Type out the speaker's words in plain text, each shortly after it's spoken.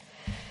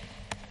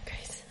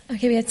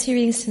Okay, we have two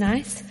readings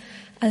tonight.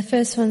 The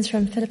first one's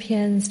from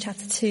Philippians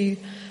chapter 2,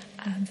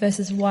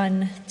 verses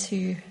 1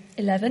 to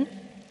 11.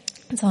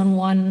 It's on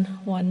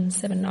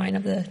 1179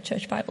 of the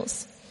Church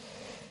Bibles.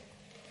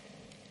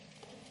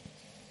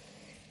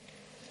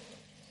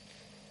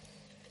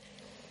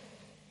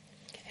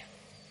 Okay.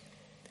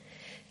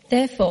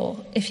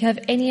 Therefore, if you have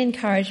any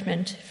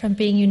encouragement from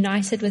being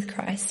united with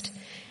Christ,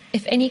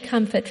 if any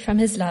comfort from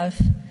his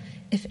love,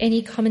 if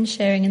any common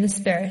sharing in the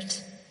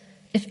Spirit,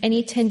 if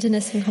any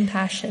tenderness and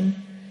compassion,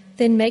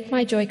 then make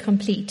my joy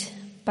complete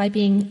by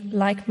being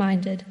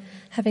like-minded,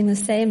 having the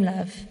same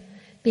love,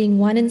 being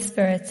one in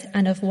spirit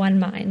and of one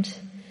mind.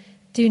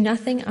 Do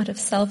nothing out of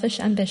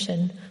selfish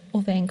ambition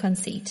or vain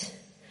conceit.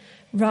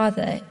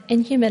 Rather,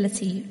 in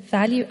humility,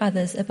 value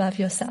others above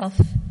yourself.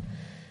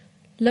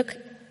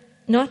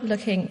 Not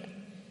looking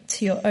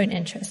to your own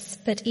interests,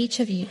 but each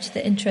of you to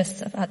the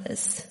interests of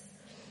others.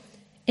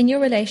 In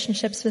your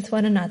relationships with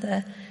one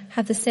another,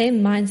 have the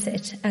same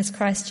mindset as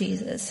Christ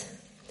Jesus,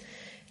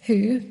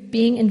 who,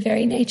 being in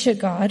very nature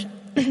God,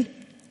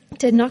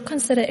 did not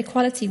consider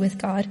equality with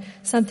God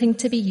something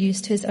to be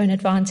used to his own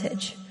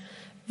advantage.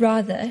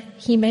 Rather,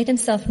 he made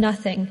himself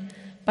nothing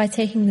by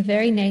taking the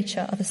very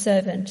nature of a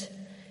servant,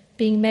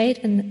 being made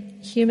in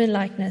human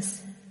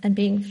likeness and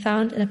being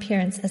found in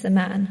appearance as a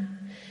man.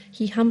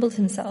 He humbled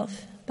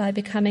himself by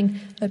becoming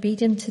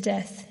obedient to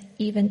death,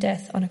 even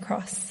death on a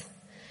cross.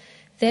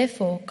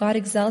 Therefore, God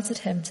exalted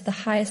him to the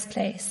highest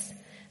place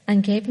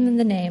and gave him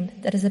the name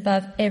that is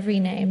above every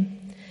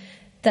name,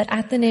 that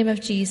at the name of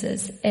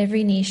Jesus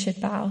every knee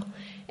should bow,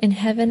 in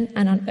heaven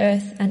and on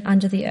earth and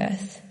under the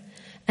earth,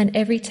 and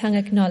every tongue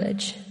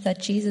acknowledge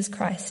that Jesus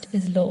Christ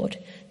is Lord,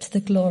 to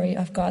the glory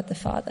of God the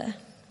Father.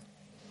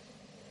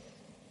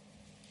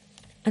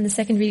 And the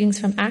second reading is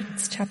from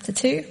Acts chapter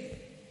 2,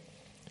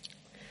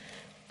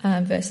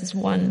 verses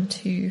 1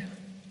 to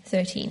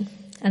 13,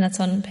 and that's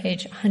on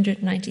page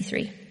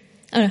 1093.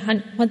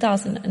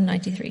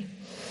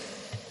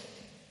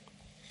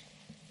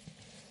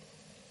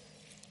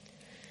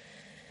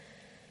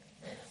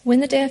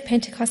 When the day of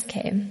Pentecost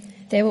came,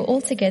 they were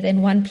all together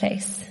in one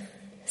place.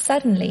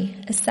 Suddenly,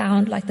 a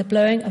sound like the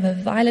blowing of a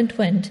violent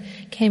wind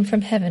came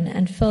from heaven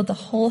and filled the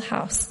whole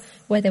house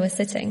where they were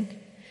sitting.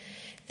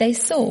 They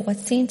saw what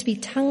seemed to be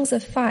tongues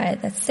of fire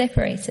that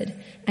separated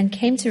and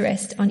came to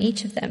rest on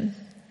each of them.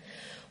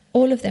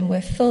 All of them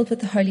were filled with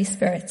the Holy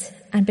Spirit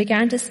and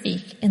began to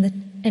speak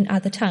in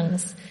other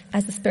tongues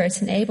as the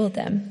Spirit enabled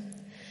them.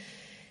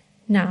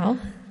 Now,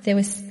 there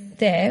were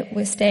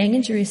staying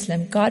in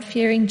Jerusalem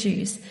God-fearing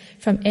Jews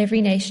from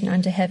every nation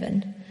under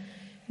heaven.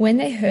 When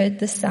they heard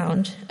the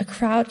sound, a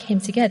crowd came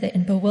together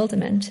in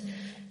bewilderment,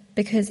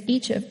 because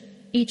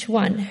each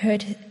one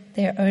heard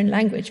their own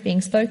language being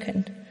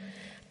spoken.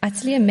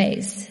 Utterly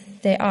amazed,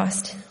 they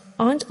asked,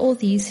 "Aren't all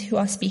these who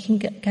are speaking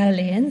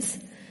Galileans?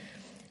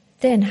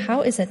 Then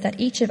how is it that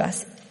each of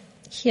us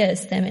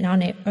hears them in our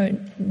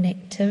own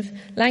native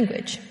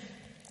language?"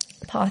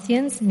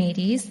 Parthians,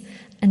 Medes,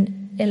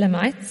 and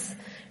Elamites,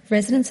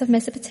 residents of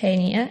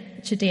Mesopotamia,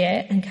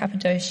 Judea and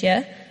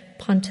Cappadocia,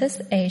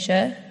 Pontus,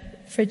 Asia,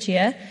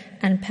 Phrygia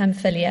and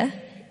Pamphylia,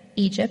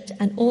 Egypt,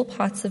 and all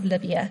parts of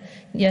Libya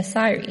near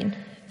Cyrene,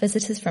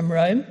 visitors from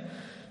Rome,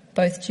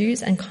 both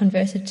Jews and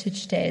converted to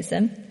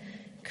Judaism,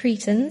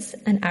 Cretans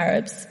and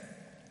Arabs,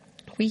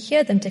 we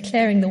hear them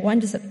declaring the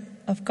wonders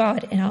of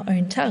God in our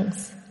own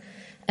tongues.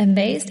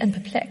 Amazed and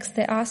perplexed,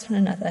 they asked one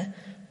another,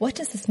 "What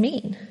does this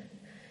mean?"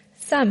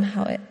 Some,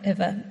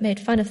 however, made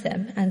fun of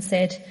them and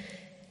said,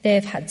 "They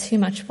have had too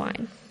much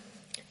wine."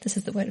 This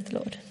is the word of the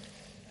Lord.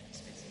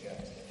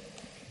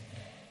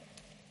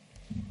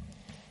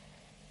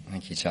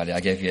 Thank you, Charlie. I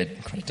gave you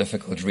quite a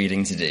difficult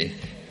reading to do,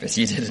 but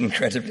you did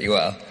incredibly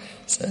well,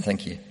 so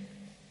thank you.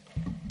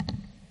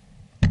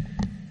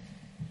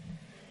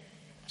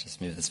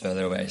 Just move this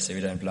further away so we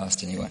don't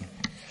blast anyone.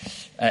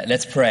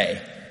 Let's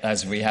pray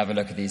as we have a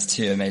look at these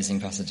two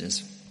amazing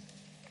passages.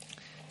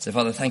 So,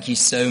 Father, thank you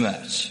so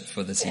much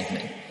for this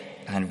evening.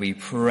 And we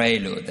pray,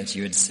 Lord, that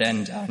you would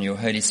send down your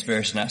Holy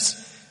Spirit in us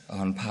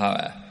on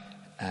power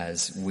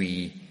as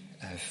we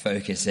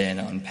focus in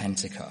on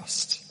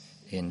Pentecost.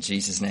 In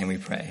Jesus' name we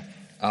pray.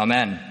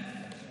 Amen.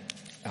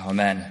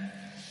 Amen.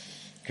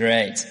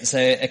 Great. So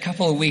a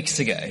couple of weeks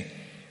ago,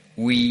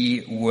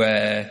 we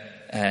were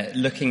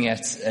looking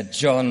at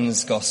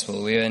John's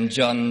Gospel. We were in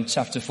John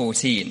chapter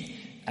 14.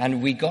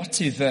 And we got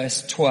to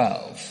verse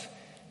 12,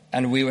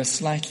 and we were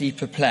slightly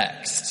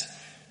perplexed,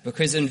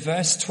 because in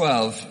verse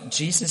 12,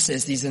 Jesus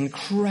says these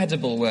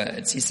incredible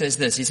words. He says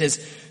this, he says,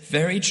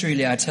 "Very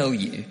truly I tell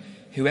you,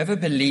 whoever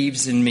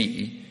believes in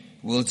me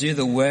will do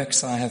the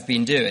works I have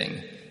been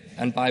doing."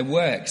 And by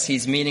works,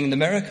 he's meaning the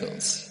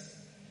miracles.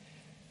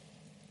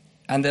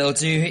 "And they'll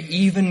do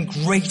even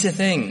greater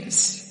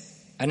things."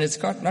 And it's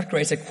got not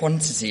greater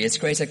quantity, it's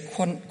greater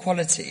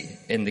quality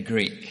in the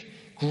Greek.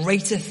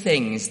 Greater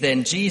things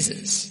than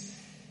Jesus,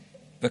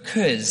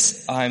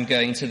 because I'm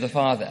going to the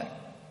Father.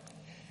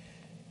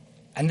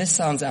 And this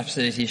sounds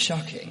absolutely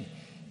shocking,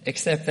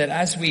 except that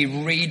as we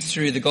read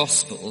through the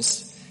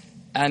Gospels,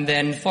 And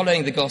then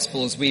following the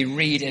Gospels, we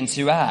read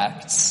into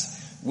Acts.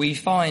 We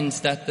find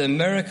that the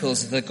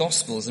miracles of the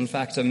Gospels, in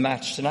fact, are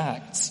matched in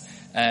Acts.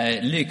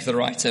 Luke, the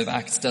writer of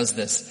Acts, does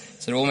this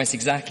sort of almost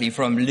exactly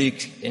from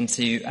Luke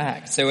into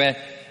Acts. So where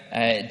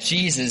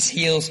Jesus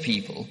heals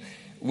people,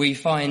 we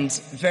find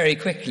very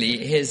quickly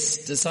his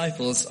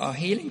disciples are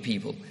healing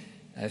people.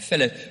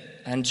 Philip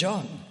and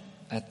John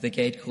at the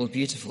gate called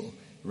Beautiful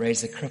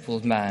raise a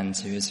crippled man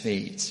to his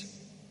feet.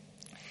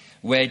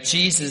 Where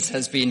Jesus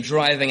has been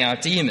driving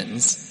out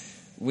demons,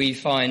 we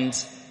find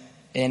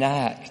in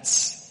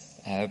Acts,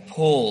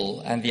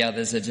 Paul and the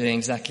others are doing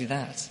exactly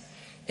that.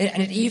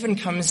 And it even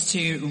comes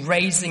to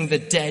raising the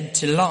dead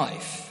to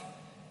life,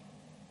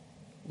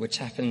 which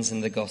happens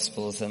in the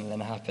Gospels and then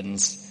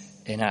happens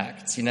in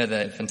Acts. You know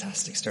the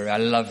fantastic story. I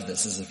love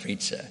this as a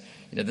preacher.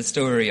 You know, the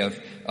story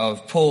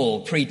of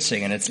Paul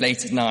preaching, and it's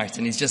late at night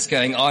and he's just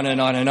going on and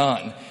on and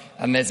on.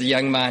 And there's a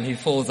young man who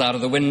falls out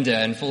of the window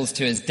and falls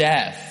to his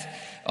death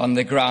on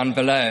the ground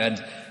below.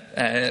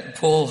 And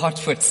Paul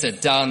hotfoots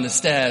it down the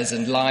stairs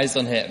and lies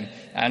on him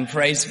and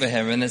prays for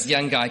him. And this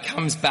young guy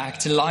comes back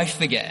to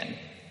life again,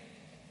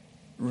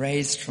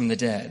 raised from the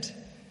dead.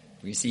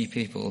 We see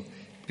people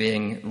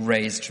being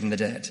raised from the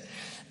dead.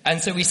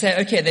 And so we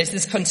say, okay, there's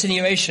this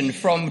continuation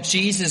from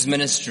Jesus'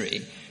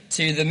 ministry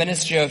to the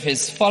ministry of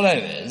his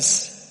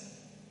followers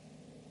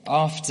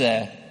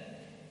after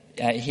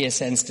he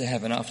ascends to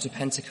heaven, after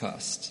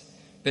Pentecost.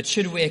 But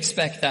should we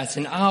expect that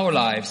in our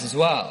lives as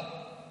well?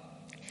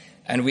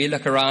 And we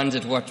look around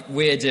at what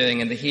we're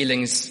doing and the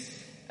healings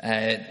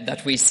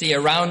that we see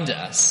around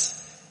us,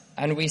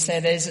 and we say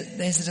there's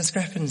a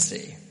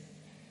discrepancy.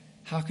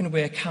 How can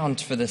we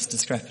account for this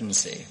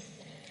discrepancy?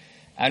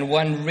 And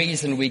one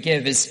reason we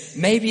give is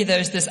maybe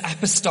there's this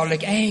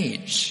apostolic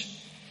age,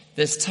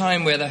 this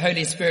time where the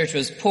Holy Spirit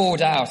was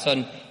poured out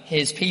on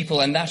his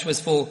people, and that was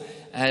for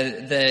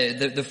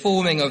the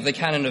forming of the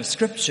canon of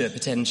Scripture,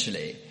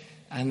 potentially.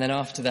 And then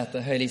after that,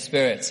 the Holy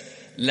Spirit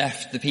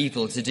left the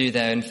people to do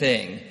their own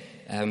thing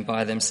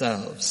by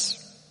themselves.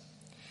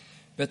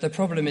 But the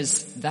problem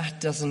is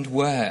that doesn't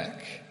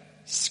work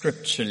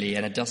scripturally,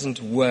 and it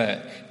doesn't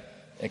work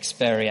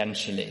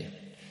experientially.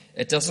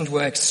 It doesn't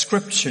work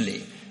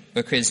scripturally,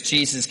 because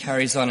Jesus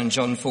carries on in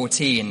John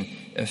 14,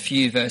 a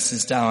few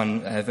verses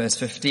down, verse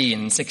 15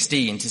 and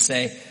 16, to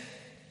say,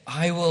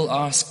 I will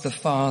ask the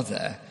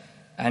Father,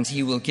 and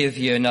he will give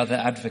you another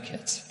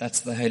advocate,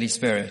 that's the Holy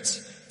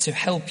Spirit, to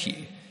help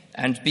you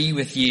and be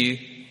with you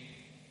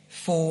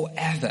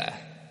forever.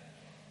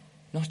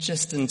 Not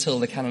just until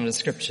the canon of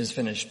Scripture is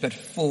finished, but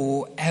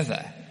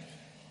forever.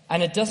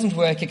 And it doesn't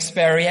work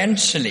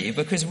experientially,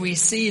 because we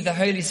see the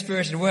Holy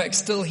Spirit at work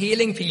still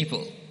healing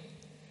people.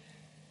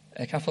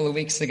 A couple of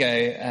weeks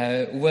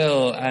ago,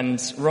 Will and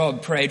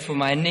Rob prayed for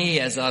my knee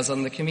as I was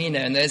on the Camino,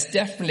 and there's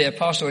definitely a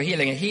partial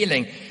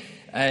healing,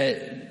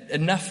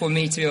 enough for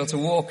me to be able to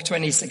walk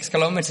 26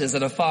 kilometers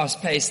at a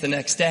fast pace the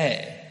next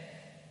day.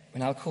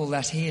 And I'll call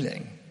that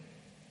healing.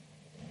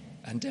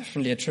 And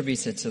definitely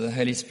attributed to the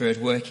Holy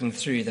Spirit working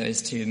through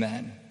those two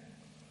men.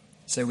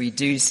 So we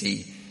do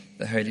see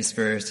the Holy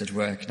Spirit at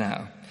work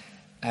now.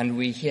 And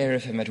we hear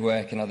of him at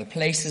work in other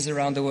places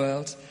around the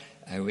world.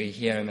 We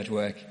hear him at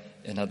work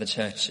in other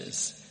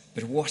churches.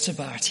 But what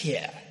about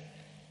here?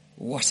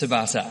 What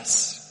about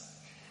us?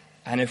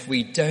 And if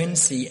we don't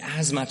see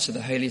as much of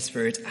the Holy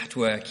Spirit at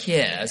work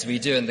here as we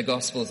do in the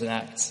Gospels and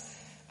Acts,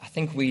 I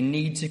think we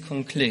need to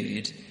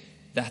conclude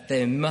that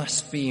there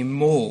must be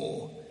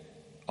more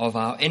of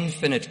our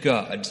infinite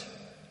God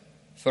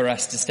for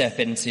us to step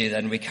into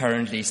than we're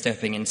currently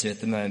stepping into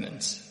at the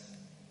moment.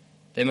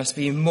 There must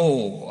be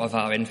more of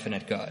our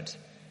infinite God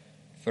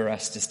for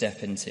us to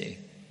step into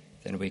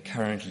than we're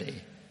currently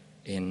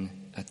in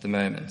at the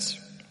moment.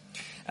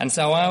 And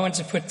so I want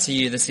to put to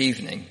you this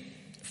evening,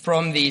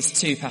 from these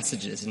two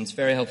passages, and it's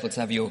very helpful to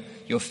have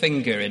your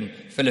finger in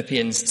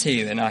Philippians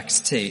 2 and Acts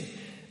 2,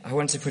 I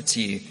want to put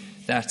to you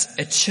that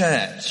a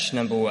church,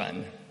 number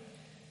one,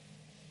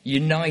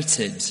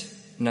 united,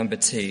 number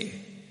two,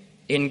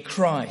 in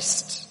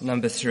Christ,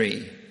 number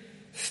three,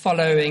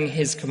 following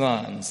his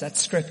commands,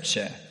 that's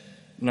Scripture,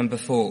 number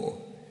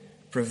four,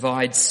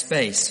 provides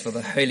space for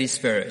the Holy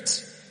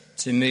Spirit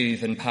to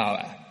move in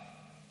power,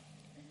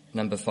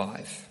 number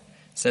five.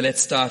 So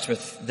let's start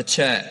with the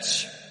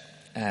church.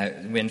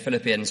 In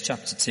Philippians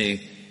chapter 2,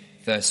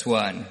 verse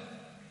 1,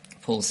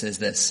 Paul says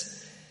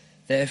this,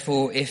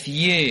 therefore, if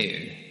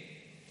you,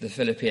 the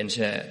Philippian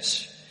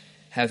church,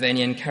 have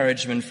any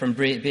encouragement from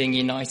being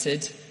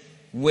united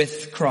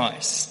with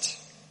Christ,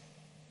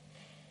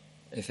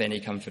 if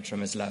any comfort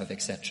from his love,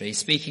 etc. He's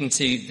speaking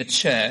to the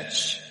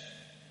church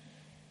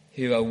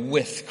who are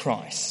with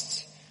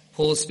Christ.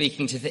 Paul's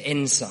speaking to the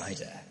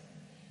insider,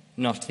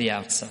 not the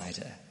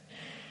outsider.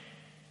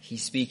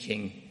 He's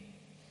speaking,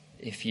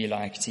 if you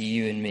like, to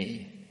you and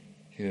me,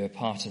 who are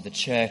part of the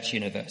Church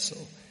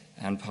Universal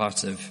and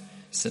part of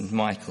St.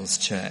 Michael's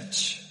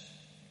Church.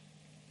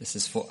 This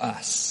is for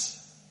us.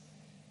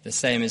 The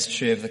same is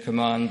true of the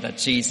command that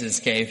Jesus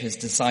gave his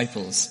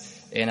disciples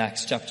in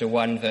Acts chapter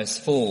 1, verse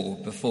 4,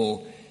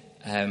 before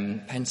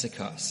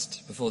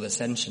Pentecost, before the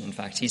ascension, in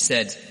fact. He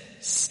said,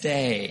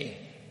 "Stay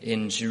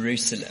in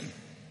Jerusalem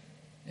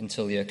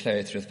until you are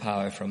clothed with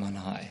power from on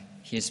high."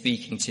 He is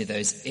speaking to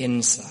those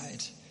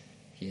inside.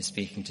 He is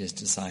speaking to his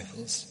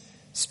disciples,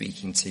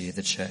 speaking to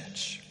the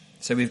church.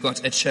 So we've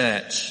got a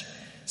church.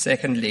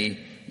 Secondly,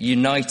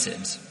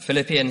 united.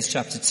 Philippians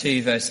chapter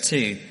 2, verse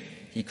 2,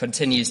 he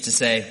continues to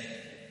say,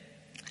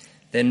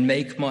 "Then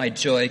make my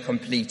joy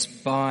complete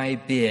by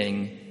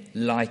being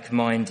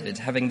like-minded,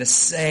 having the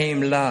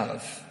same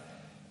love,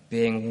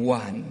 being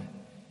one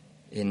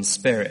in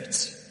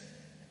spirit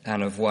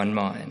and of one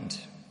mind."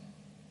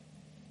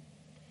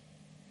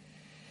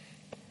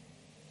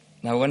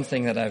 Now, one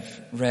thing that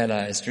I've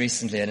realized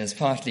recently, and is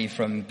partly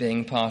from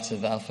being part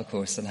of the Alpha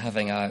course and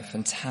having our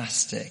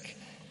fantastic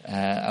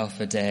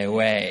Alpha Day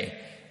away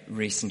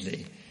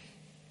recently,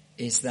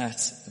 is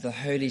that the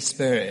Holy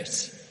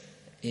Spirit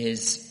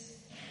is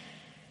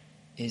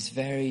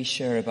very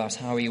sure about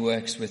how he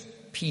works with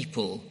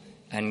people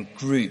and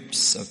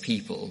groups of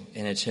people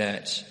in a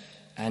church,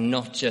 and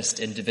not just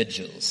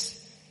individuals.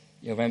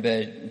 You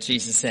remember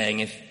Jesus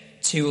saying, "If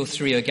 2 or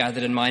 3 are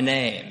gathered in my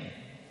name,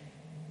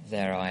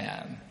 there I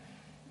am."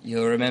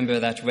 You'll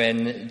remember that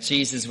when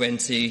Jesus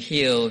went to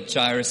heal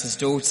Jairus'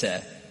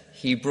 daughter,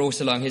 he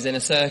brought along his inner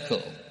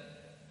circle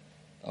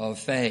of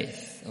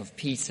faith, of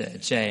Peter,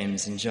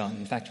 James, and John.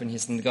 In fact, when he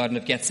was in the Garden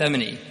of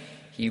Gethsemane,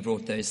 he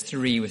brought those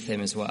 3 with him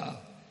as well.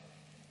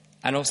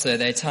 And also,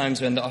 there are times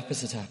when the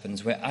opposite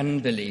happens, where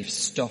unbelief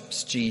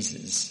stops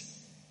Jesus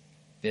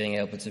being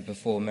able to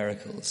perform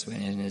miracles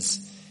when in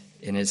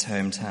his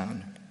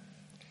hometown.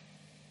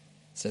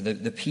 So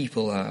the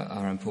people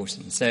are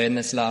important. So in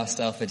this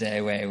last Alpha Day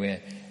away,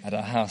 we're at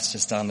our house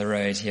just down the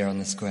road here on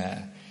the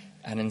square.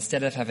 And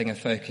instead of having a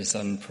focus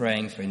on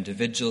praying for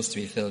individuals to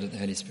be filled with the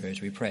Holy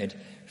Spirit, we prayed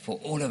for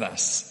all of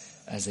us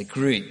as a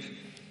group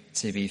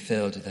to be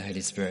filled with the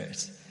Holy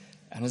Spirit.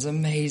 And it was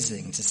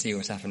amazing to see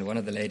what happened. One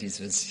of the ladies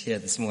was here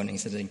this morning,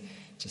 sitting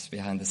just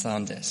behind the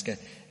sound desk.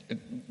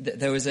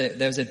 There was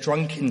a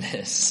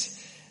drunkenness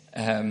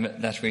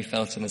that we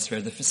felt in the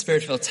Spirit. The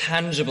Spirit felt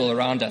tangible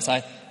around us.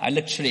 I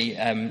literally,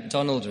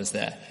 Donald was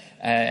there.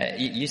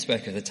 You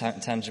spoke of the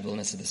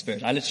tangibleness of the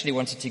Spirit. I literally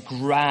wanted to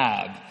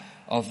grab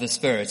of the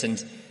Spirit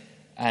and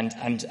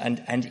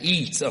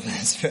eat of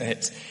the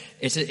Spirit.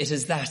 It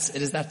is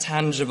that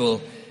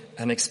tangible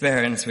an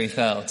experience we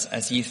felt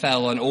as he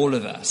fell on all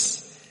of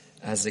us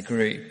as a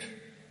group.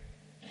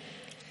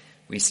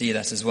 We see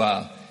that as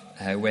well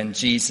when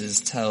Jesus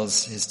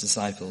tells his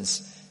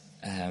disciples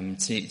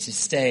to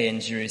stay in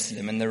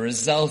Jerusalem. And the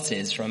result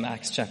is, from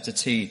Acts chapter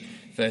 2,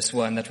 verse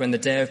 1, that when the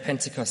day of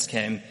Pentecost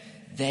came,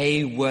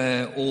 they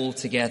were all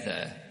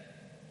together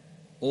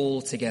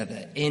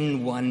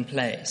in one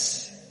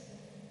place.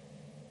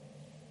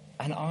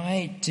 And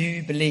I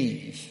do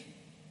believe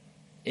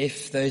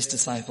if those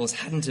disciples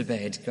hadn't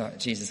obeyed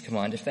Jesus'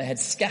 command, if they had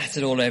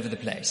scattered all over the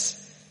place,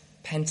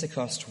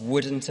 Pentecost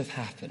wouldn't have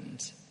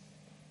happened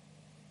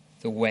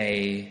the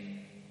way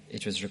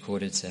it was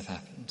recorded to have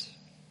happened.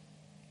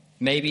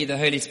 Maybe the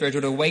Holy Spirit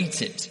would have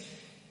waited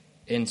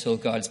until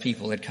God's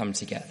people had come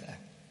together.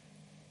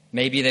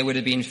 Maybe there would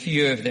have been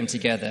fewer of them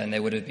together and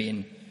there would have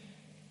been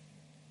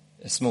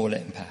a smaller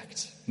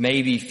impact.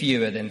 Maybe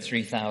fewer than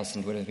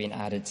 3,000 would have been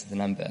added to the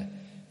number,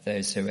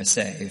 those who were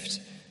saved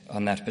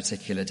on that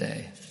particular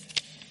day.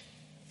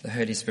 The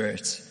Holy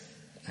Spirit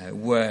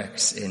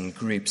works in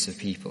groups of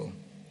people.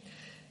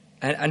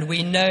 And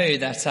we know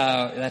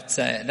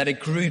that a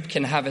group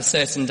can have a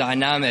certain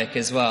dynamic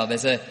as well.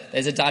 There's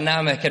a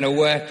dynamic in a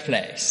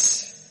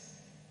workplace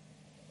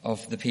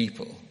of the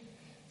people.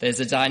 There's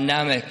a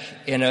dynamic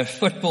in a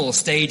football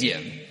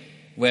stadium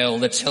where all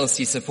the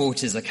Chelsea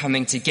supporters are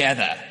coming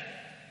together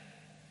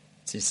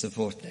to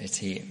support their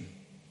team.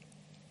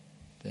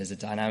 There's a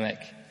dynamic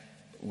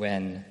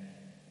when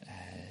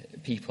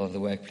people of the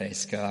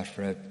workplace go out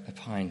for a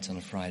pint on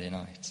a Friday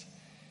night.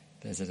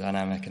 There's a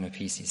dynamic in a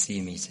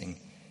PCC meeting.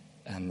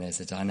 And there's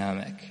a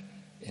dynamic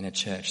in a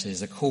church.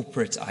 There's a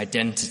corporate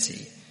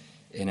identity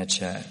in a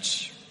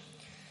church.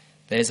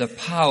 There's a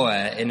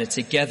power in a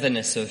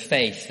togetherness of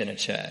faith in a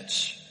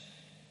church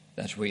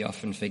that we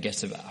often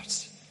forget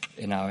about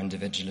in our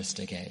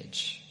individualistic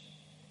age.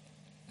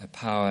 A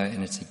power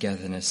in a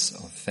togetherness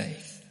of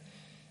faith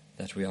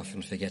that we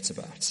often forget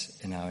about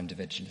in our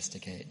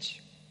individualistic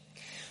age.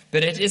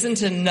 But it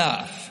isn't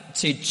enough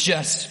to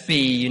just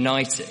be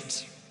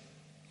united.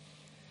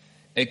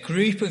 A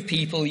group of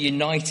people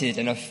united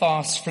in a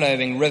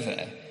fast-flowing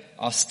river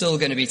are still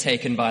going to be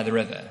taken by the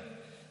river.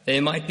 They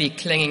might be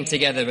clinging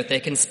together, but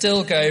they can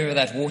still go over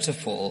that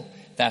waterfall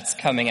that's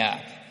coming up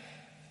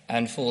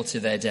and fall to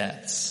their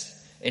deaths.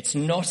 It's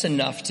not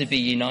enough to be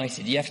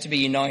united. You have to be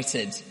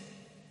united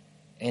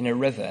in a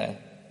river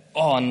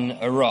on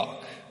a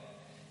rock.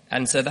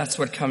 And so that's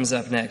what comes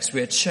up next.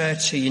 We're a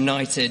church who are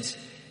united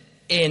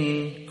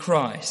in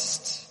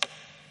Christ.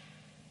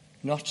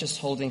 Not just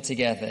holding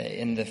together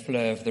in the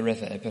flow of the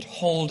river, but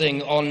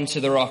holding on to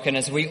the rock. And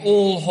as we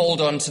all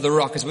hold on to the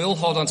rock, as we all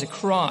hold on to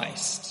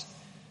Christ,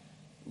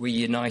 we're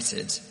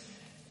united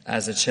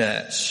as a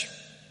church.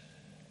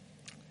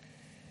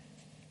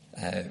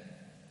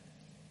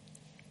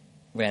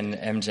 when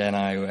MJ and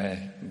I were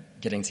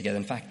getting together,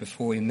 in fact,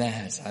 before we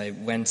met, I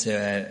went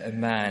to a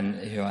man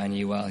who I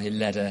knew well. He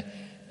led a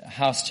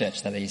house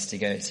church that I used to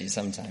go to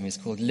sometime. He's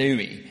called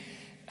Louis.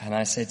 And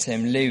I said to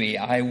him, Louis,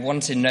 I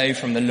want to know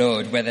from the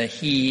Lord whether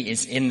he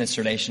is in this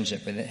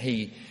relationship, whether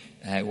he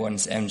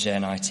wants MJ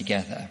and I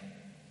together.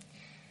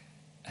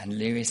 And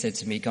Louis said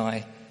to me,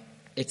 Guy,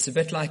 it's a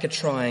bit like a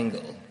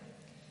triangle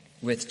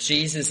with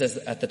Jesus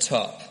at the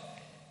top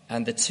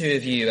and the two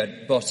of you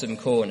at bottom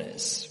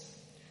corners.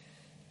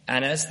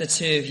 And as the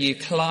two of you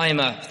climb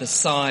up the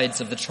sides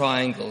of the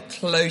triangle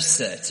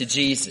closer to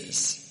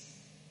Jesus,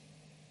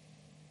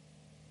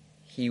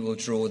 he will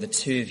draw the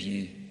two of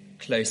you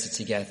closer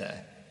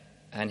together,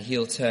 and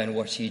he'll turn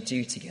what you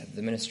do together,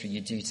 the ministry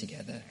you do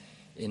together,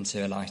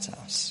 into a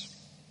lighthouse.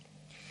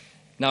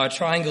 Now, a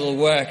triangle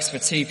works for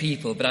two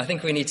people, but I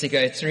think we need to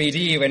go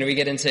 3D when we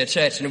get into a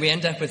church, and we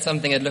end up with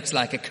something that looks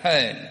like a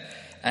cone,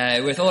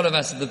 with all of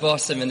us at the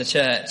bottom in the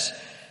church.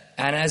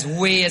 And as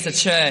we as a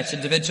church,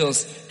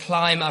 individuals,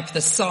 climb up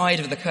the side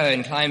of the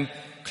cone, climb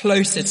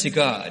closer to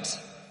God,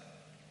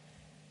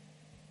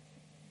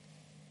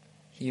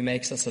 he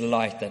makes us a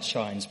light that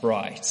shines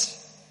bright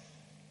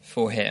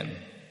for him.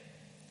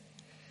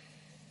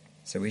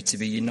 So we're to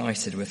be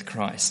united with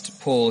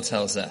Christ. Paul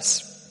tells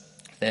us,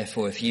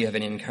 therefore, if you have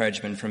any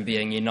encouragement from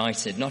being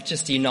united, not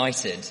just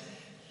united,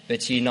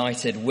 but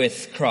united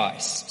with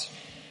Christ.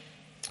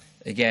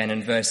 Again,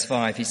 in verse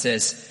 5, he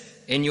says,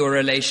 in your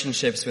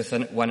relationships with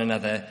one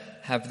another,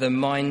 have the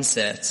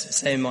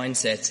same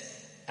mindset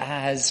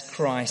as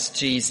Christ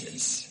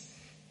Jesus.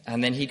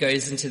 And then he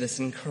goes into this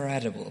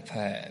incredible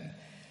poem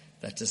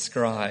that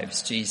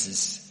describes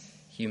Jesus'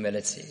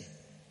 humility,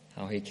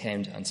 how he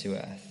came down to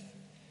earth.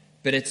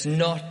 But it's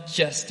not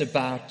just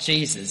about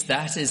Jesus.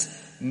 That is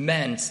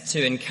meant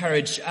to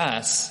encourage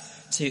us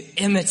to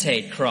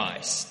imitate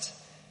Christ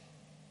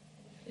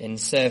in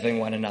serving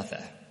one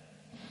another,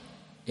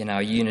 in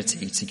our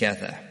unity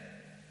together.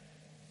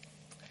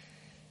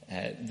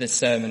 This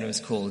sermon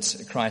was called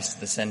Christ at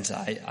the Centre.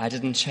 I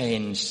didn't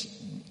change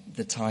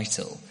the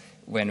title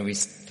when we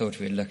thought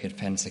we'd look at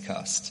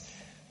Pentecost,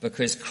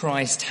 because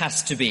Christ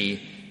has to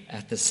be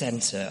at the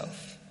centre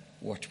of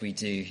what we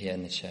do here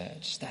in the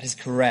church. That is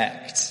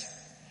correct.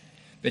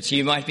 But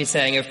you might be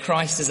saying, if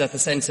Christ is at the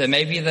centre,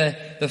 maybe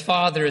the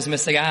Father is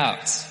missing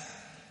out.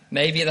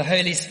 Maybe the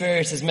Holy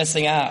Spirit is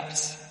missing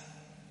out.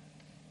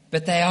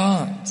 But they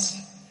aren't,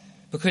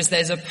 because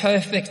there's a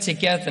perfect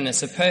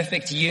togetherness, a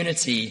perfect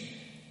unity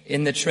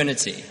in the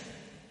Trinity.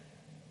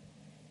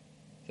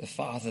 The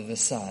Father, the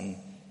Son,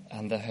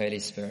 and the Holy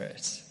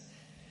Spirit.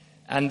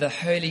 And the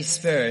Holy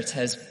Spirit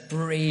has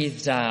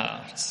breathed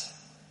out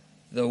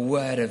the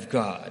Word of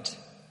God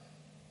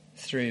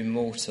through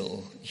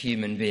mortal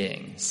human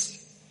beings.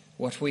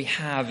 What we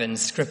have in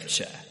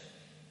Scripture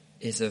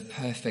is a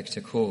perfect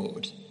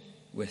accord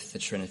with the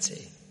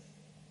Trinity,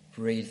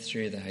 breathed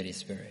through the Holy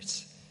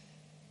Spirit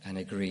and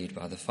agreed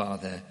by the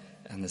Father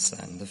and the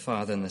Son. The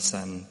Father and the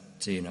Son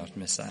do not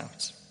miss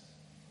out.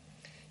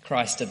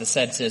 Christ at the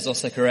centre is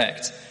also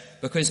correct,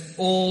 because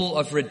all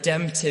of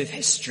redemptive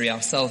history,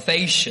 our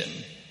salvation,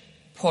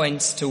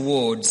 points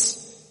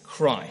towards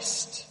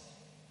Christ,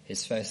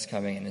 his first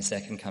coming and his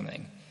second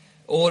coming.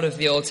 All of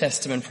the Old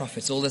Testament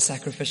prophets, all the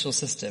sacrificial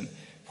system,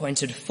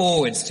 pointed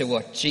forwards to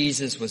what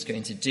Jesus was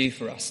going to do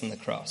for us on the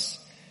cross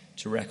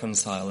to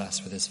reconcile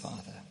us with his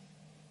Father.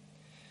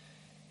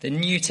 The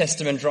New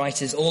Testament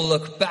writers all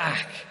look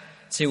back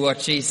to what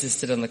Jesus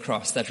did on the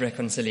cross, that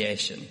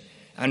reconciliation,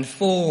 and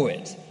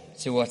forward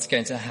to what's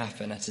going to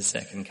happen at his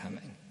second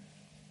coming.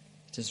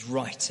 It is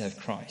right to have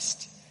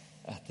Christ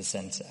at the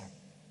centre.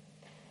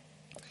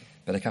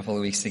 But a couple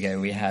of weeks ago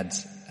we had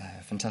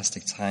a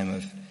fantastic time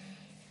of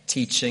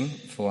teaching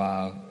for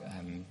our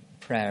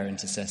prayer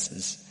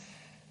intercessors.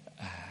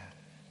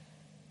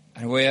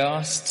 And we're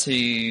asked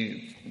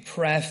to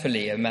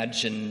prayerfully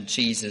imagine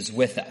Jesus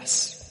with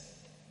us.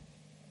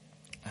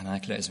 And I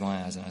closed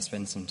my eyes and I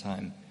spent some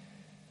time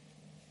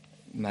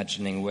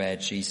imagining where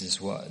Jesus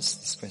was.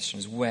 This question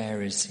is,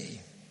 where is he?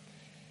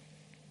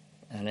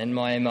 And in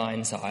my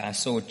mind's eye, I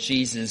saw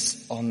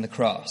Jesus on the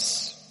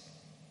cross.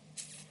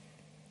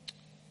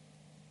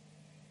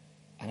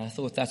 And I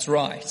thought, that's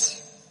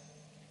right.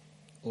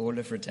 All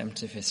of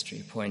redemptive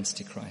history points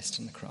to Christ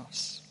on the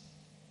cross.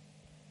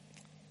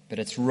 But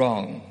it's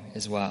wrong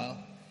as well,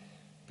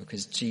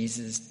 because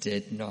Jesus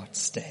did not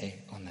stay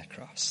on that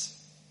cross.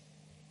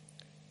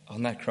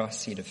 On that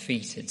cross, he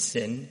defeated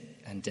sin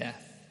and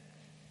death.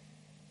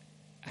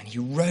 And he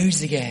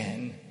rose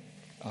again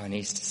on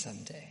Easter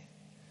Sunday.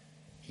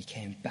 He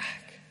came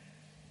back.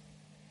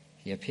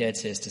 He appeared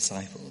to his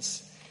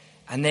disciples.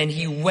 And then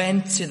he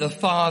went to the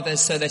Father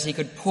so that he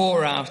could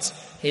pour out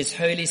his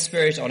Holy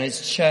Spirit on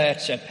his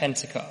church at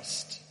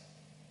Pentecost.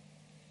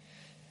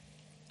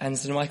 And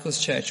St. Michael's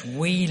Church,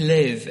 we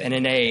live in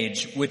an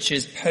age which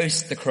is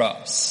post the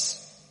cross.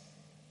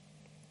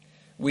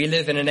 We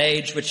live in an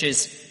age which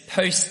is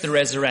post the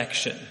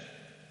resurrection.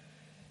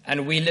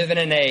 And we live in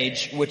an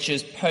age which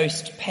is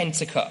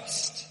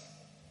post-Pentecost.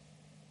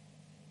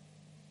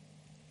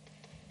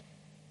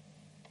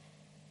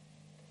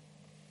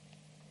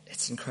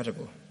 It's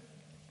incredible.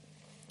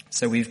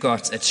 So we've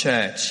got a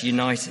church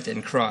united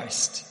in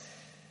Christ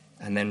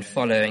and then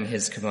following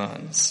his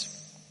commands.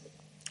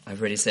 I've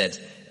already said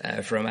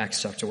from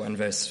Acts chapter 1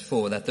 verse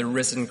 4 that the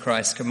risen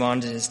Christ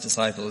commanded his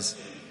disciples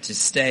to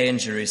stay in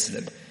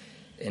Jerusalem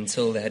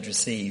until they had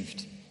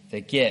received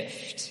the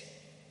gift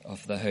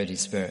of the Holy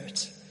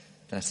Spirit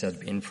that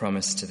had been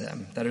promised to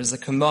them. That was a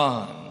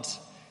command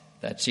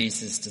that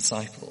Jesus'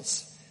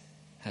 disciples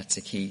had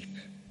to keep.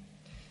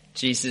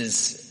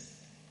 Jesus,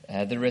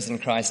 the risen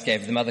Christ,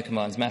 gave them other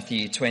commands.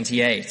 Matthew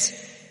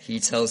 28, he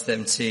tells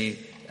them to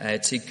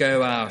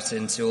go out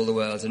into all the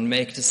world and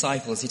make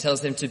disciples. He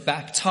tells them to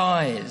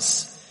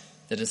baptize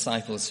the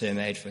disciples who are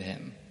made for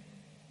him.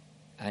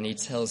 And he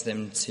tells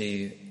them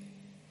to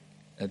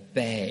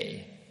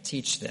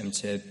teach them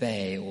to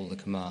obey all the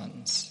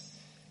commands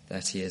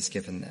that he has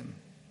given them.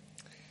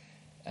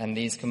 And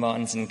these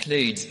commands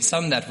include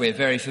some that we're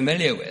very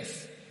familiar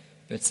with,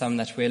 but some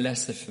that we're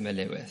less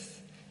familiar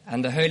with.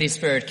 And the Holy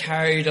Spirit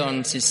carried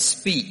on to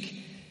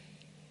speak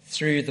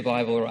through the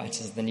Bible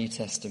writers of the New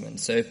Testament.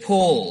 So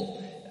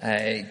Paul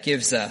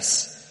gives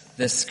us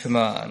this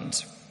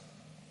command.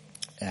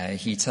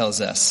 He tells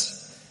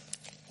us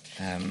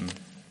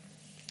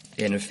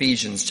in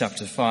Ephesians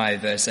chapter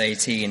 5, verse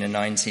 18 and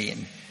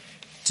 19,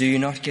 "Do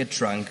not get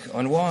drunk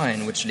on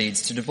wine, which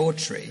leads to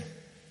debauchery."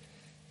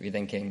 We're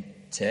thinking,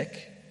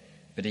 tick.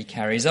 But he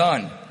carries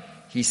on.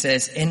 He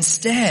says,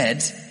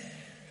 "Instead,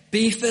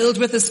 be filled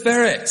with the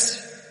Spirit,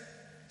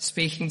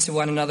 speaking to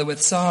one another with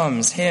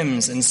psalms,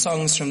 hymns, and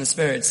songs from the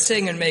Spirit.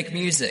 Sing and make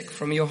music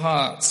from your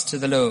hearts to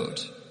the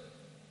Lord."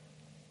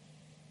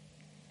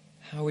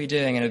 How are we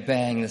doing in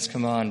obeying this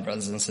command,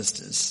 brothers and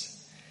sisters?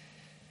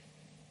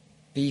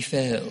 Be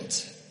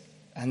filled.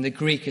 And the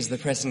Greek is the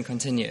present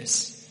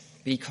continuous.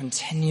 Be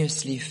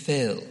continuously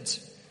filled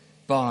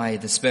by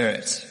the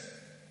Spirit.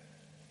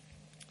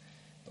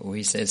 Or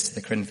he says to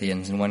the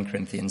Corinthians in 1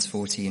 Corinthians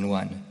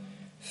 14:1,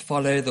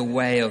 "Follow the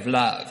way of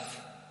love."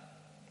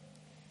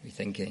 We're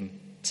thinking,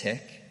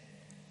 tick.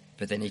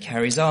 But then he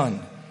carries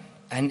on.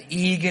 "And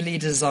eagerly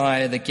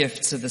desire the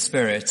gifts of the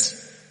Spirit,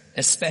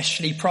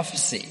 especially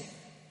prophecy."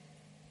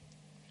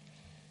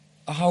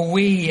 Are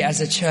we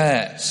as a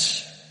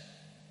church,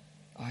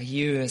 are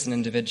you as an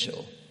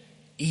individual,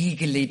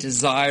 eagerly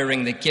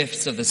desiring the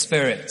gifts of the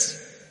Spirit,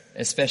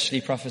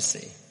 especially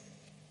prophecy?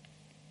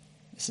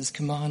 This is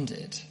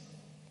commanded.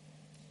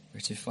 We're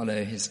to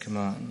follow his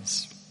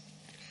commands.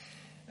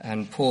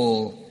 And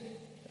Paul,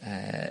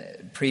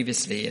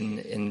 previously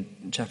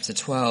in chapter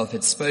 12,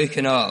 had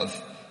spoken of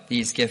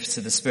these gifts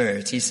of the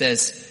Spirit. He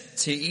says,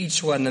 "To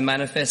each one the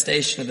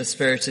manifestation of the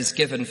Spirit is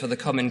given for the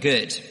common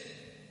good."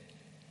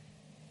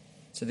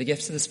 So the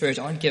gifts of the Spirit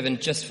aren't given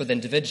just for the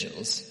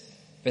individuals,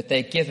 but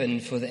they're given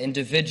for the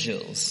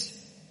individuals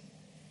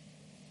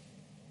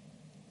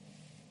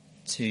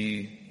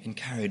to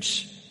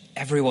encourage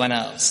everyone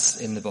else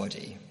in the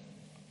body.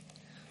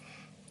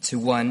 To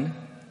one,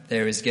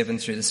 there is given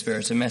through the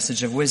Spirit a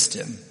message of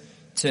wisdom.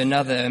 To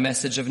another, a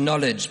message of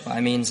knowledge by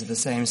means of the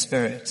same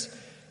Spirit.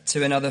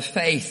 To another,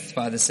 faith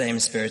by the same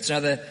Spirit. To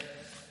another,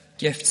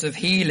 gifts of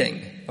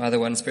healing by the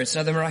one Spirit. To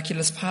another,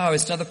 miraculous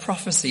powers. To another,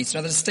 prophecy. To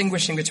another,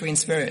 distinguishing between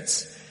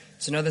spirits.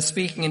 To another,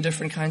 speaking in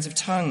different kinds of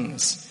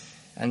tongues.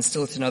 And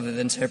still to another,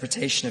 the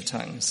interpretation of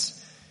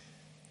tongues.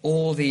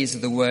 All these are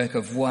the work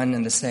of one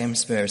and the same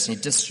Spirit, and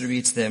he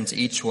distributes them to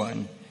each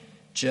one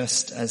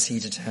just as he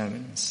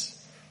determines.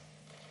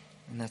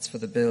 And that's for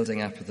the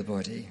building up of the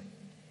body.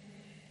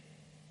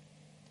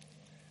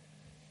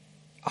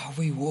 Are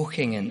we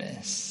walking in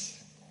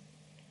this?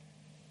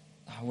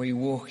 Are we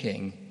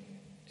walking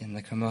in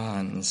the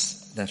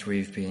commands that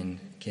we've been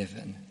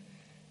given?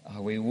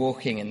 Are we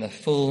walking in the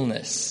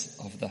fullness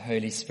of the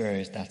Holy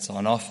Spirit that's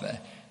on offer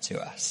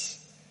to us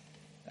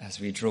as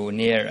we draw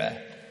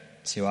nearer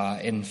to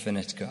our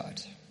infinite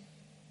God?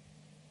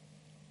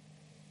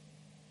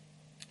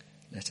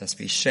 Let us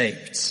be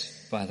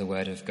shaped by the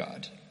word of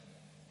God.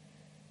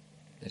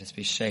 Let us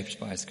be shaped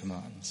by his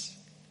commands.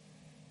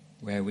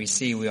 Where we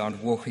see we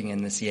aren't walking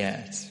in this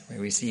yet, where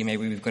we see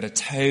maybe we've got a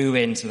toe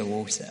into the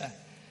water,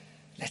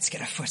 let's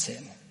get a foot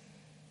in.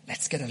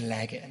 Let's get a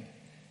leg in.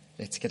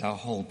 Let's get our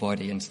whole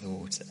body into the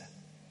water.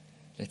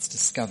 Let's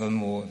discover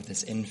more of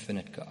this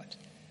infinite God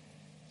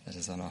that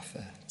is on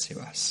offer to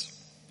us.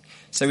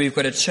 So we've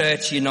got a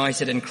church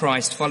united in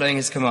Christ, following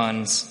his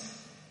commands.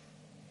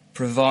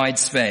 Provide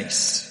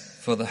space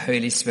for the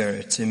Holy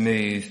Spirit to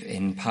move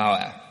in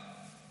power.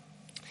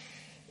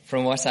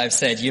 From what I've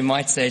said, you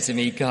might say to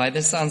me, Guy,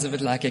 this sounds a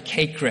bit like a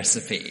cake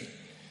recipe.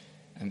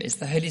 Is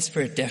the Holy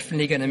Spirit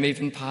definitely going to move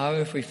in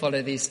power if we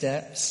follow these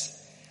steps?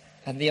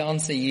 And the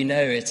answer, you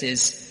know it,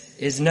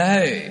 is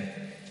no.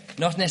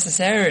 Not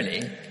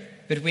necessarily,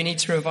 but we need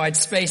to provide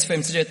space for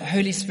him to do it. The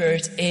Holy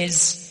Spirit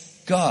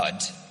is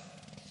God,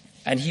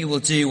 and he will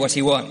do what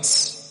he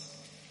wants.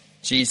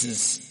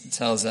 Jesus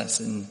tells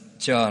us in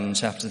John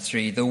chapter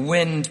 3, the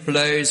wind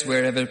blows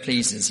wherever it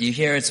pleases. You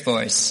hear its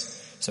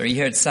you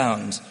hear its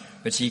sound,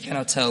 but you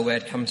cannot tell where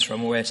it comes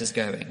from or where it is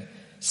going.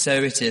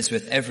 So it is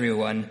with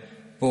everyone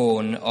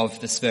born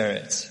of the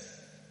Spirit.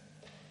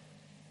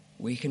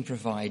 we can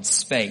provide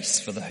space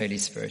for the Holy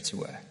Spirit to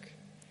work.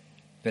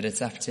 But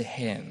it's up to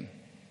him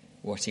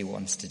what he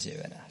wants to do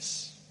in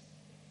us.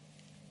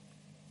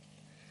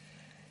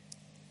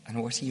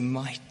 And what he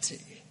might do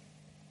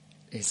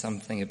is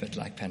something a bit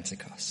like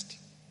Pentecost.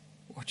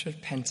 What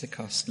would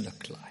Pentecost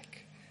look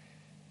like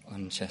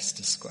on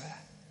Chester Square?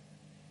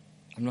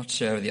 I'm not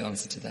sure of the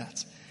answer to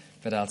that,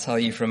 but I'll tell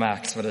you from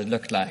Acts what it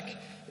looked like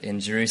in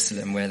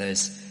Jerusalem, where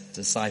those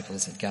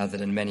disciples had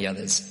gathered and many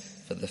others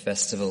for the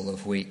Festival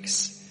of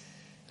Weeks.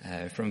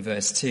 From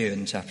verse 2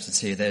 in chapter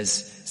 2, there's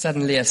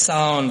suddenly a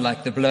sound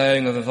like the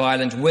blowing of a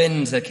violent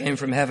wind that came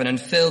from heaven and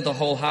filled the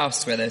whole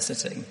house where they're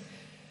sitting.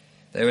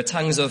 There were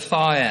tongues of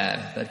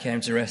fire that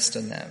came to rest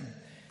on them.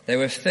 They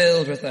were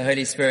filled with the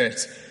Holy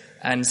Spirit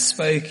and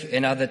spoke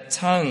in other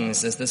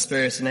tongues as the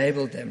Spirit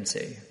enabled them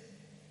to.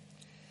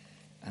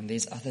 And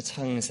these other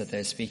tongues that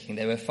they're speaking,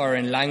 they were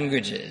foreign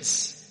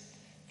languages,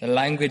 the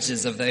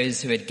languages of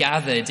those who had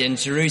gathered in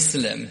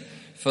Jerusalem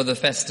for the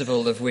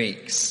Festival of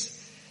Weeks.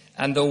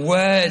 And the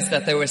words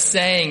that they were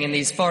saying in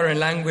these foreign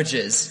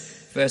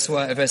languages, verse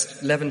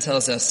 11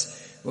 tells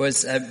us,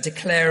 was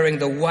declaring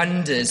the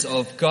wonders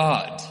of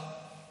God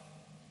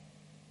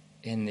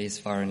in these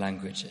foreign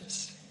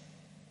languages.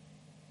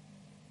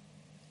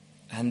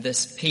 And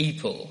this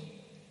people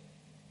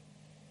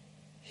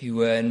who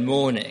were in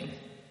mourning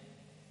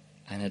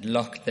and had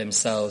locked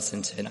themselves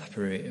into an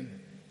upper room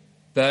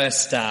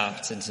burst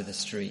out into the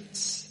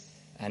streets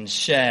and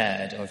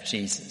shared of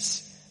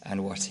Jesus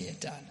and what he had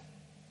done.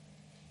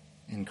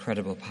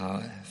 Incredible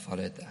power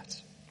followed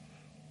that.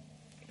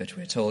 But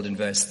we're told in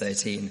verse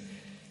 13,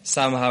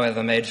 some,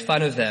 however, made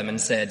fun of them and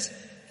said,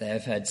 they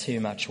have had too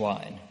much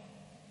wine.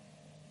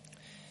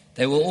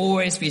 There will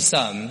always be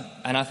some,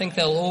 and I think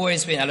there will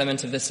always be an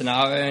element of this in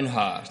our own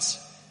heart,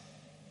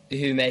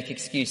 who make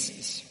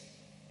excuses.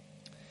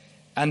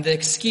 And the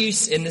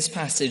excuse in this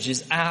passage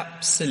is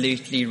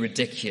absolutely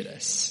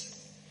ridiculous.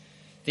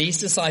 These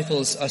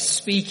disciples are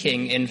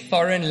speaking in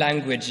foreign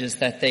languages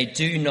that they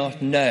do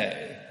not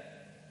know.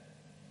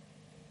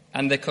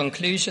 And the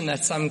conclusion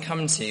that some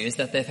come to is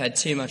that they've had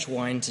too much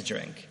wine to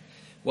drink.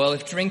 Well,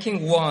 if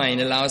drinking wine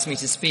allows me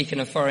to speak in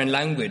a foreign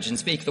language and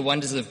speak the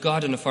wonders of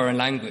God in a foreign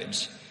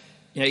language,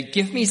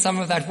 give me some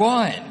of that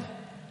wine.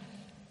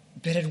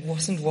 But it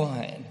wasn't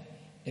wine.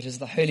 It was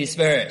the Holy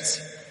Spirit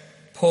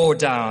poured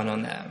down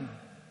on them.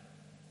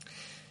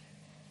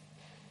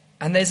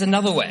 And there's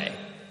another way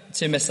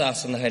to miss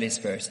out on the Holy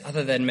Spirit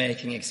other than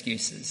making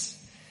excuses.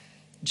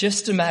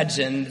 Just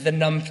imagine the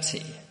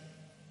numpty.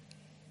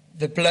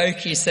 The bloke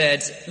who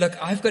said, look,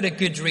 I've got a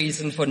good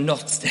reason for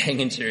not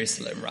staying in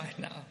Jerusalem right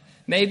now.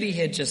 Maybe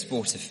he had just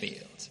bought a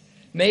field.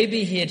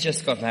 Maybe he had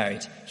just got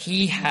married.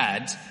 He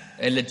had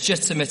a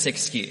legitimate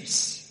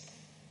excuse.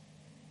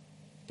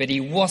 But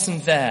he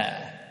wasn't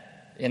there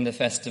in the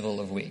Festival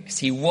of Weeks.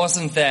 He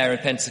wasn't there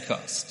at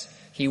Pentecost.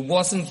 He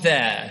wasn't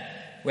there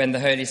when the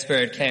Holy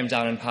Spirit came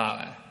down in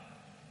power.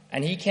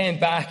 And he came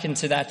back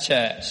into that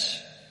church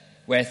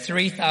where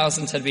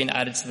 3,000 had been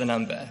added to the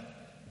number.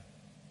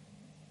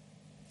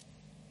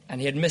 And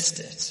he had missed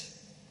it.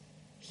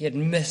 He had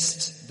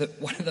missed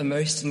one of the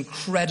most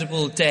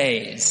incredible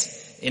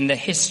days in the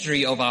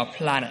history of our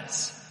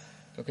planet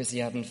because he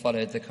hadn't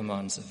followed the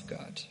commands of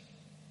God.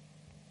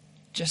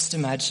 Just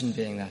imagine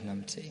being that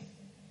numpty.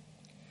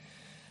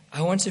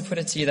 I want to put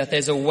it to you that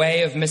there's a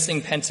way of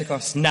missing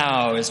Pentecost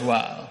now as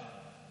well.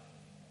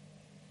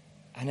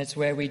 And it's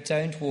where we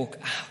don't walk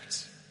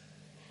out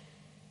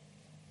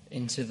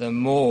into the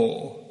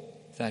more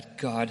that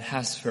God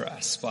has for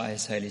us by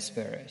his Holy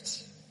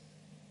Spirit.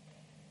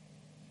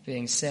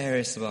 Being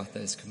serious about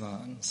those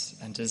commands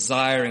and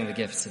desiring the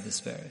gifts of the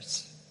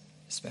Spirit,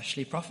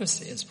 especially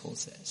prophecy, as Paul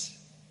says.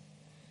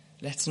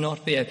 Let's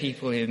not be a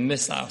people who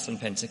miss out on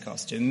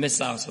Pentecost, who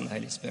miss out on the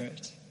Holy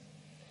Spirit.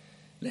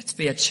 Let's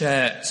be a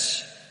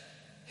church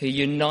who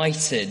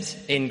united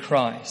in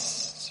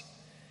Christ,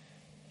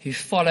 who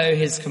follow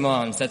his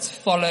commands, that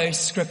follow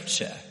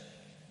Scripture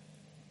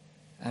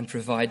and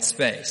provide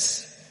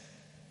space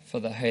for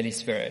the Holy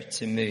Spirit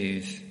to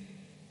move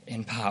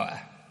in power.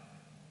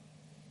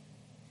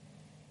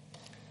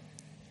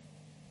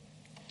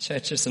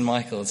 Church of St.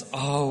 Michael's,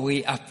 are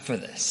we up for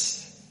this?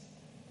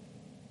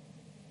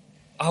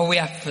 Are we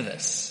up for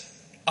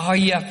this? Are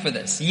you up for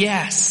this?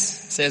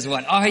 Yes, says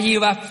one. Are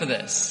you up for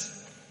this?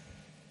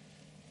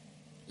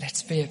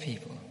 Let's be a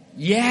people.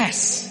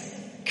 Yes,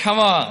 come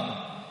on.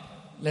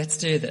 Let's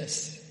do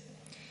this.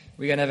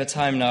 We're going to have a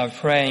time now of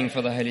praying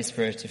for the Holy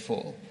Spirit to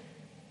fall.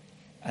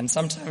 And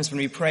sometimes when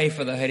we pray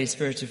for the Holy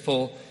Spirit to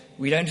fall,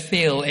 we don't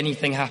feel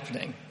anything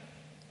happening.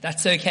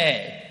 That's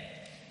okay.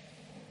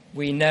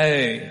 We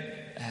know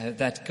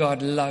that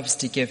God loves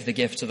to give the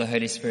gift of the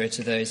Holy Spirit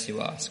to those who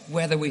ask,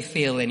 whether we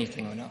feel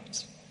anything or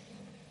not.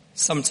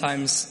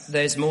 Sometimes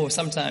there's more.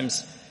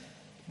 Sometimes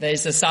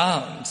there's a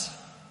sound,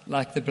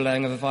 like the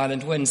blowing of a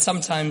violent wind.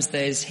 Sometimes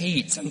there's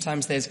heat.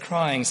 Sometimes there's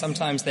crying.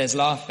 Sometimes there's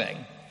laughing.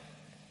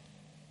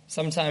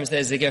 Sometimes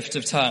there's the gift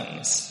of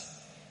tongues.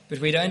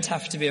 But we don't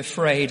have to be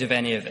afraid of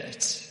any of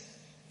it.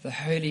 The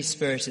Holy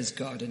Spirit is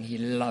God and he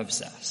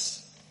loves us.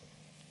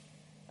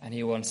 and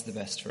he wants the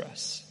best for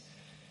us.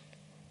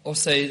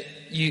 Also,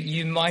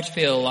 you might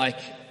feel like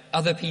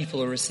other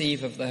people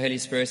receive of the Holy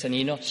Spirit and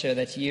you're not sure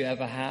that you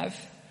ever have.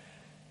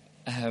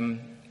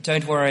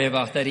 Don't worry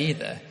about that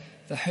either.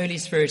 The Holy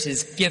Spirit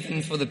is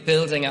given for the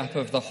building up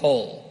of the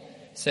whole.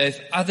 So if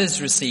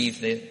others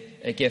receive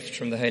a gift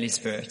from the Holy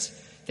Spirit,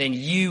 then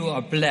you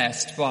are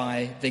blessed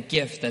by the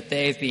gift that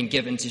they've been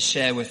given to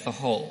share with the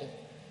whole.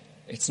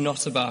 It's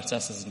not about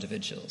us as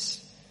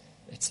individuals.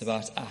 It's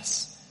about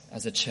us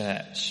as a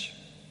church.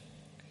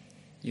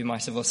 You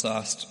might have also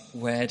asked,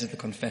 where did the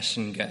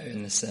confession go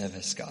in the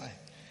service, Guy?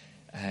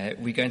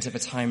 We're going to have a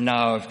time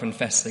now of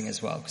confessing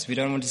as well, because we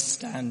don't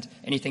want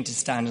anything to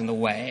stand in the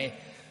way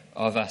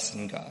of us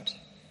and God.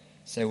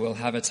 So we'll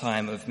have a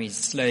time of me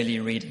slowly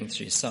reading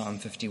through Psalm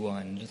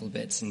 51 little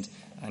bits, and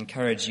I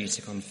encourage you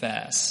to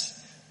confess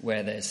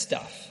where there's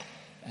stuff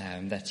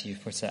that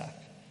you've put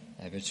up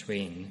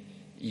between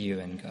you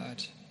and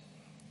God.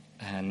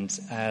 And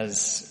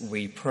as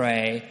we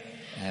pray,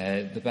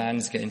 the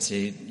band's going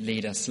to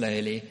lead us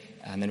slowly,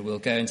 and then we'll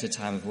go into a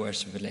time of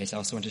worship a bit later. I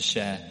also want to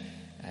share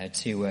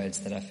 2 words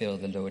that I feel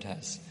the Lord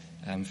has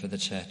for the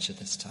church at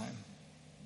this time.